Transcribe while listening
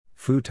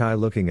Pheu Thai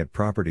looking at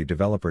property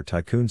developer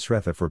tycoon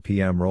Srettha for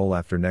PM role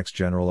after next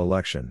general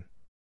election.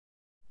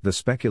 The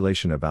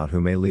speculation about who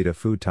may lead a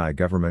Pheu Thai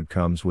government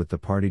comes with the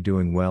party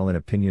doing well in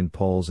opinion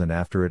polls and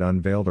after it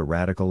unveiled a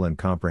radical and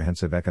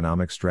comprehensive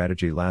economic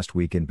strategy last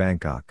week in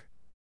Bangkok.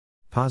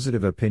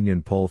 Positive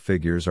opinion poll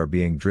figures are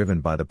being driven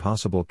by the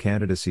possible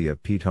candidacy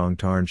of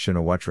Paetongtarn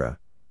Shinawatra,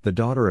 the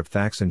daughter of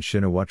Thaksin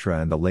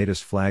Shinawatra and the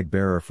latest flag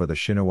bearer for the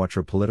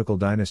Shinawatra political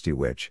dynasty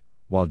which,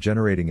 while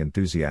generating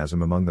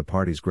enthusiasm among the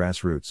party's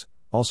grassroots,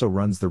 also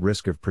runs the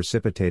risk of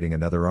precipitating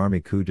another army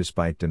coup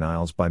despite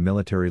denials by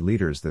military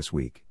leaders this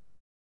week.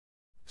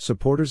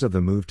 Supporters of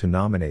the move to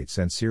nominate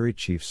Sansiri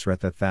chief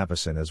Srettha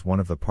Thavisin as one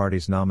of the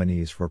party's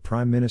nominees for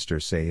Prime Minister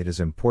say it is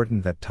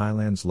important that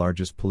Thailand's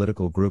largest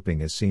political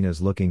grouping is seen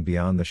as looking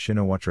beyond the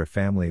Shinawatra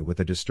family, with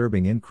a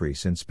disturbing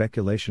increase in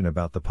speculation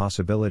about the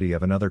possibility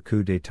of another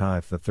coup d'état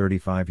if the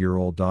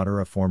 35-year-old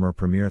daughter of former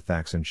Premier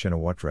Thaksin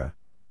Shinawatra,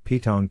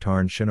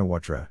 Paetongtarn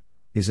Shinawatra,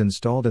 is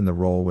installed in the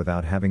role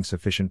without having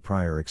sufficient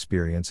prior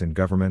experience in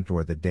government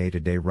or the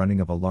day-to-day running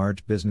of a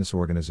large business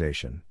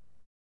organization.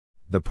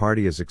 The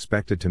party is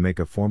expected to make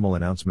a formal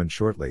announcement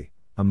shortly,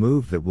 a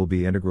move that will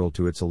be integral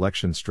to its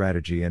election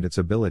strategy and its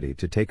ability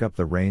to take up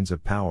the reins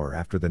of power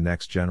after the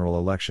next general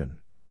election.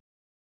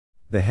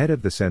 The head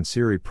of the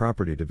Sansiri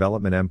property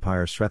development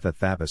empire Srettha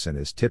Thavisin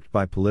is tipped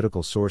by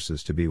political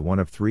sources to be one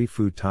of 3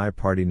 Pheu Thai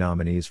party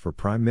nominees for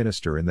Prime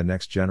Minister in the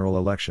next general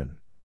election.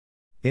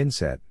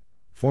 Inset,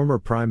 former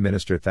Prime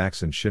Minister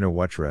Thaksin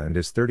Shinawatra and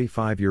his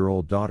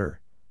 35-year-old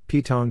daughter,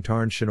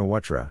 Paetongtarn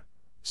Shinawatra,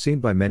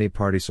 seen by many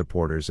party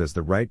supporters as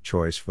the right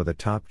choice for the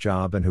top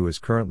job and who is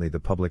currently the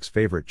public's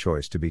favorite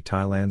choice to be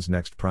Thailand's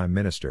next Prime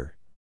Minister.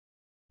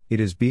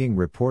 It is being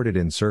reported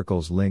in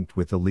circles linked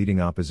with the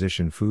leading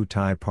opposition Pheu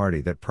Thai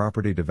party that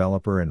property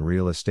developer and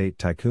real estate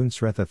tycoon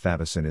Srettha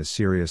Thavisin is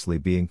seriously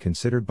being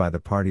considered by the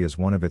party as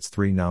one of its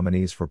 3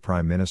 nominees for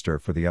Prime Minister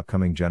for the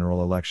upcoming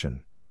general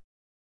election.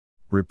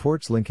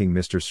 Reports linking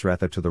Mr.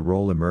 Srettha to the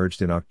role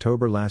emerged in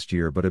October last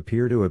year but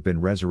appear to have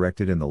been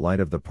resurrected in the light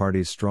of the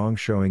party's strong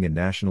showing in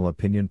national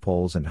opinion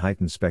polls and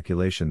heightened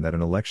speculation that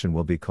an election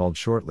will be called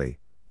shortly,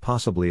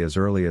 possibly as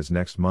early as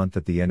next month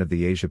at the end of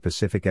the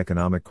Asia-Pacific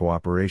Economic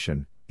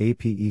Cooperation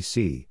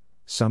 (APEC)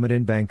 summit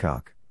in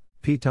Bangkok.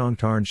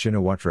 Paetongtarn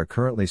Shinawatra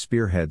currently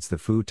spearheads the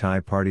Pheu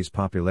Thai party's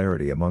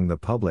popularity among the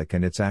public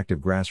and its active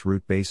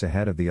grassroots base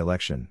ahead of the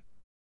election.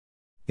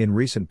 In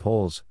recent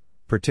polls,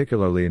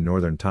 particularly in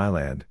northern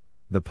Thailand,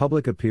 the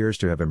public appears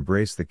to have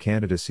embraced the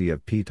candidacy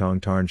of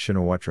Paetongtarn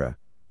Shinawatra,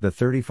 the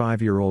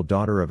 35-year-old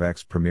daughter of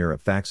ex-premier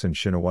of Thaksin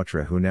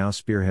Shinawatra who now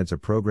spearheads a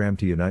program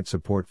to unite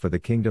support for the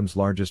kingdom's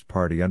largest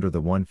party under the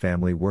One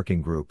Family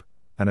Working Group,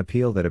 an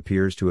appeal that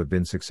appears to have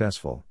been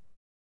successful.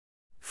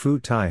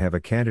 Pheu Thai have a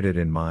candidate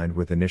in mind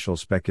with initial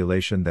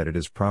speculation that it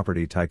is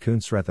property tycoon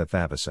Srettha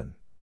Thavisin.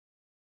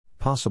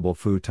 Possible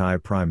Pheu Thai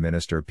Prime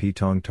Minister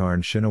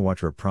Paetongtarn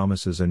Shinawatra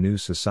promises a new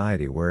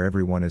society where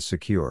everyone is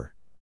secure.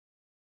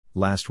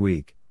 Last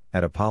week,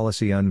 at a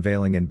policy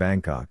unveiling in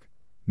Bangkok,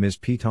 Ms.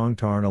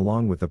 Paetongtarn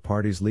along with the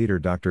party's leader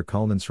Dr.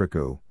 Kulnan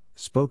Sriku,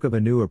 spoke of a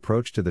new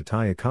approach to the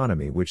Thai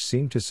economy which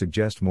seemed to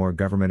suggest more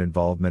government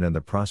involvement and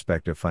the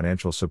prospect of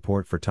financial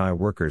support for Thai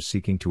workers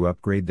seeking to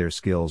upgrade their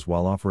skills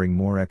while offering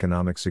more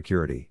economic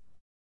security.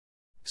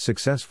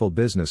 Successful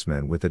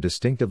businessmen with a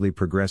distinctively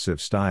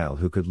progressive style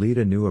who could lead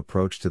a new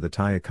approach to the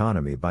Thai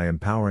economy by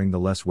empowering the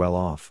less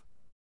well-off.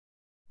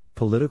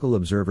 Political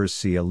observers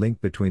see a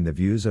link between the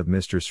views of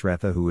Mr.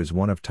 Srettha, who is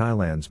one of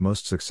Thailand's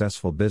most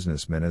successful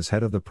businessmen as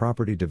head of the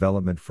property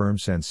development firm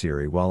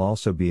Sansiri, while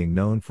also being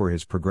known for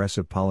his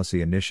progressive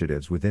policy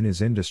initiatives within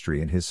his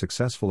industry and his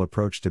successful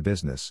approach to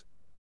business.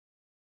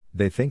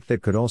 They think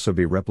that could also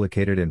be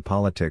replicated in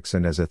politics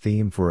and as a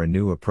theme for a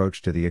new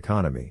approach to the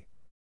economy.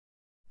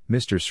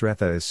 Mr.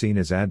 Srettha is seen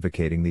as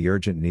advocating the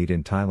urgent need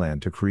in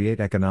Thailand to create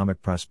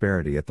economic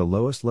prosperity at the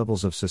lowest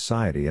levels of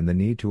society and the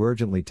need to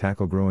urgently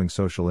tackle growing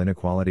social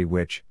inequality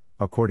which,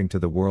 according to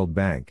the World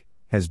Bank,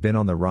 has been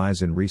on the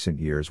rise in recent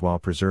years while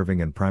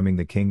preserving and priming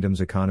the kingdom's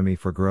economy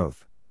for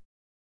growth.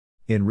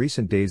 In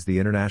recent days, the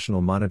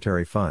International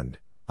Monetary Fund,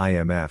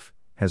 IMF,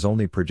 has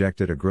only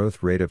projected a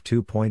growth rate of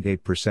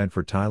 2.8%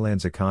 for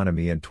Thailand's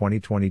economy in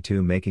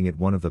 2022, making it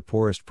one of the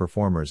poorest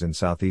performers in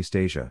Southeast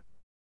Asia.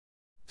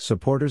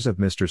 Supporters of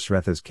Mr.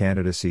 Srettha's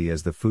candidacy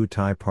as the Pheu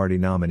Thai party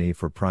nominee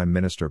for Prime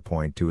Minister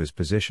point to his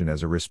position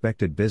as a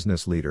respected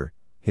business leader,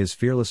 his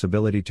fearless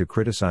ability to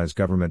criticize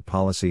government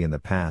policy in the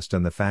past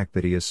and the fact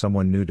that he is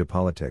someone new to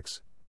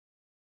politics.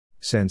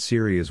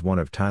 Sansiri is one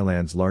of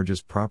Thailand's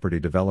largest property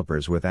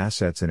developers with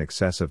assets in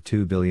excess of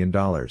 $2 billion.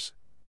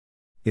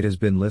 It has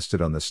been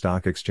listed on the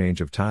Stock Exchange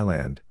of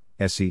Thailand,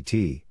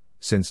 SET,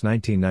 since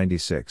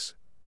 1996.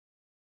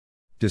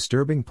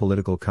 Disturbing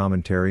political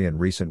commentary in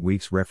recent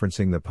weeks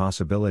referencing the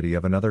possibility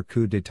of another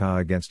coup d'état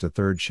against a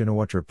third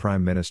Shinawatra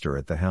prime minister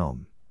at the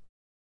helm.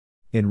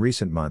 In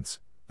recent months,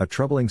 A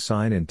troubling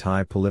sign in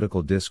Thai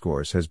political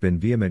discourse has been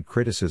vehement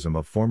criticism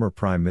of former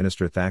Prime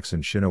Minister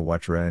Thaksin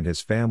Shinawatra and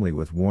his family,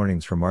 with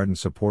warnings from ardent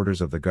supporters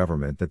of the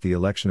government that the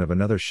election of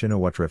another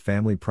Shinawatra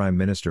family Prime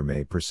Minister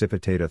may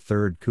precipitate a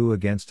third coup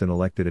against an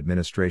elected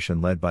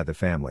administration led by the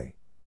family.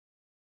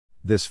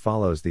 This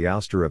follows the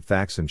ouster of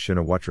Thaksin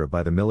Shinawatra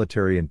by the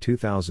military in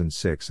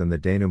 2006 and the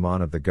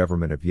denouement of the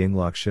government of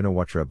Yingluck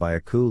Shinawatra by a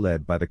coup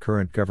led by the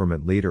current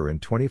government leader in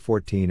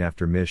 2014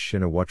 after Ms.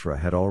 Shinawatra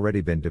had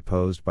already been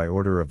deposed by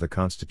order of the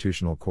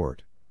Constitutional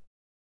Court.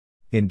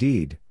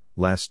 Indeed,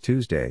 last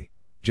Tuesday,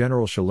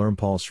 General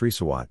Shalurmpal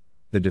Srisawat,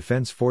 the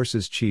Defense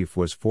Forces chief,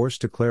 was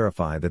forced to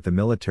clarify that the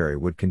military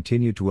would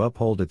continue to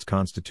uphold its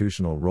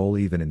constitutional role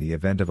even in the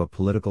event of a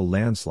political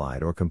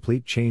landslide or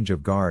complete change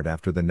of guard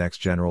after the next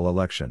general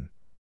election.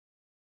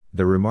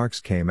 The remarks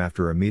came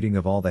after a meeting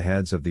of all the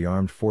heads of the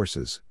armed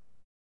forces.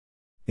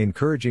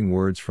 Encouraging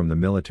words from the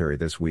military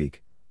this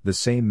week, the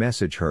same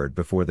message heard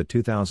before the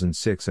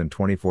 2006 and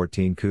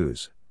 2014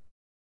 coups.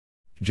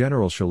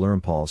 General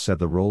Shalurmpal said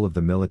the role of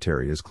the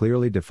military is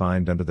clearly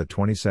defined under the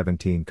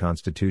 2017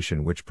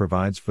 Constitution, which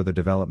provides for the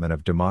development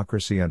of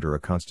democracy under a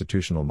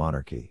constitutional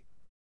monarchy.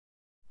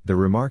 The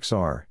remarks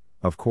are,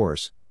 of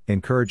course,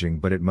 encouraging,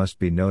 but it must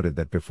be noted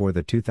that before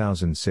the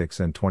 2006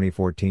 and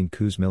 2014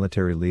 coups,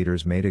 military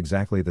leaders made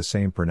exactly the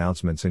same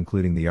pronouncements,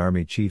 including the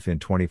army chief in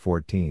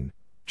 2014,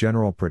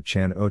 General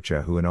Prachand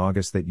Ocha, who in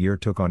August that year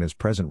took on his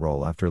present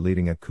role after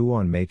leading a coup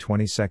on May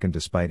 22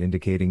 despite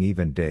indicating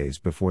even days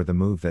before the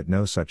move that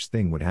no such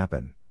thing would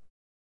happen.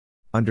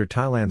 Under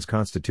Thailand's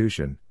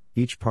constitution,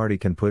 each party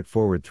can put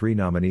forward 3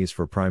 nominees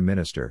for Prime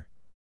Minister.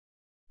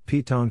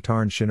 Pheu Thai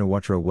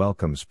Shinawatra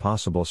welcomes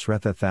possible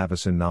Srettha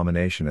Thavisin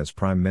nomination as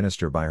Prime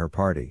Minister by her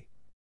party.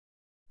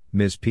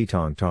 Ms. Pheu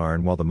Thai,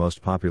 while the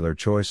most popular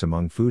choice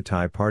among Pheu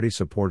Thai party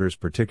supporters,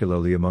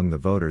 particularly among the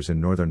voters in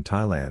northern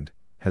Thailand,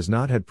 has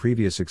not had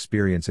previous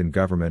experience in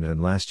government,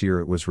 and last year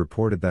it was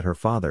reported that her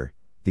father,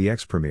 the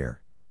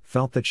ex-premier,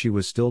 felt that she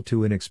was still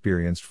too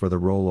inexperienced for the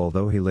role,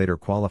 although he later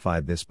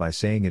qualified this by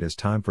saying it is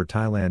time for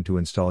Thailand to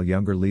install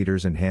younger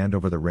leaders and hand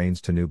over the reins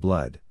to new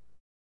blood.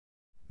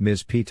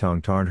 Ms. Pheu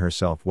Thai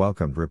herself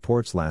welcomed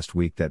reports last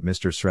week that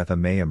Mr. Srettha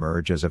may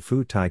emerge as a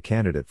Pheu Thai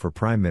candidate for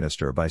Prime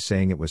Minister by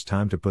saying it was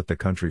time to put the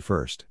country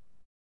first.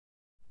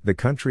 The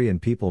country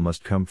and people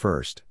must come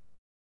first.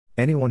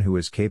 Anyone who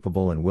is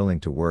capable and willing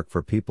to work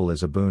for people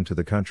is a boon to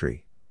the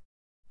country.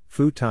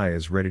 Pheu Thai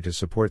is ready to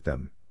support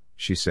them,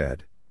 she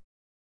said.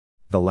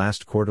 The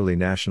last quarterly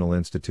National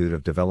Institute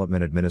of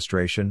Development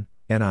Administration,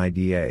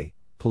 NIDA,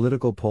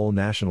 political poll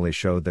nationally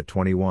showed that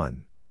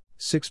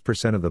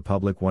 21.6% of the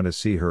public want to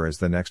see her as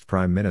the next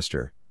Prime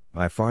Minister,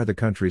 by far the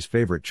country's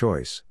favorite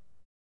choice.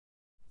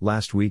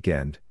 Last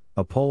weekend,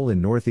 a poll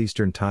in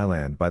northeastern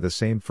Thailand by the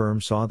same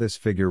firm saw this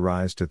figure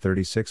rise to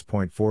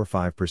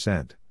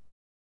 36.45%.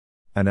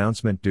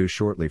 Announcement due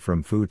shortly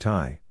from Pheu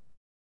Thai.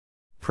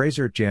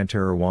 Prasert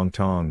Jantara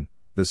Wongtong,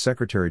 the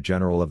Secretary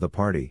General of the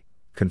party,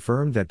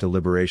 confirmed that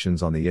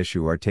deliberations on the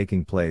issue are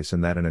taking place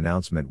and that an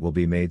announcement will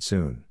be made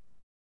soon.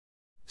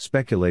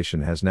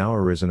 Speculation has now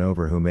arisen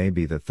over who may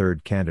be the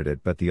third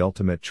candidate, but the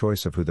ultimate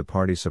choice of who the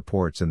party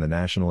supports in the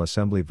National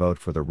Assembly vote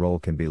for the role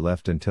can be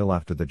left until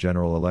after the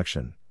general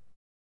election.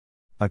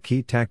 A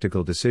key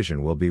tactical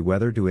decision will be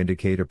whether to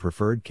indicate a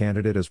preferred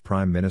candidate as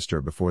Prime Minister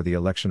before the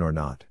election or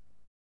not.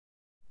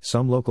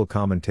 Some local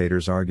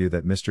commentators argue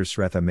that Mr.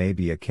 Srettha may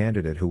be a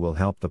candidate who will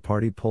help the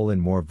party pull in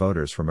more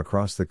voters from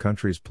across the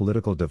country's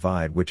political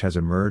divide, which has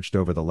emerged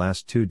over the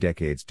last 2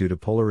 decades due to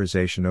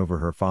polarization over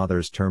her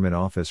father's term in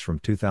office from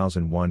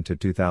 2001 to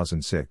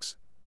 2006.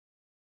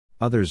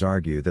 Others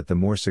argue that the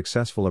more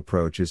successful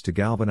approach is to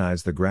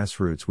galvanize the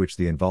grassroots, which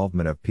the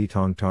involvement of Pheu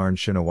Thai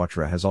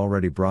Shinawatra has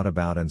already brought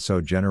about, and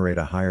so generate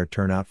a higher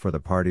turnout for the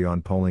party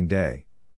on polling day.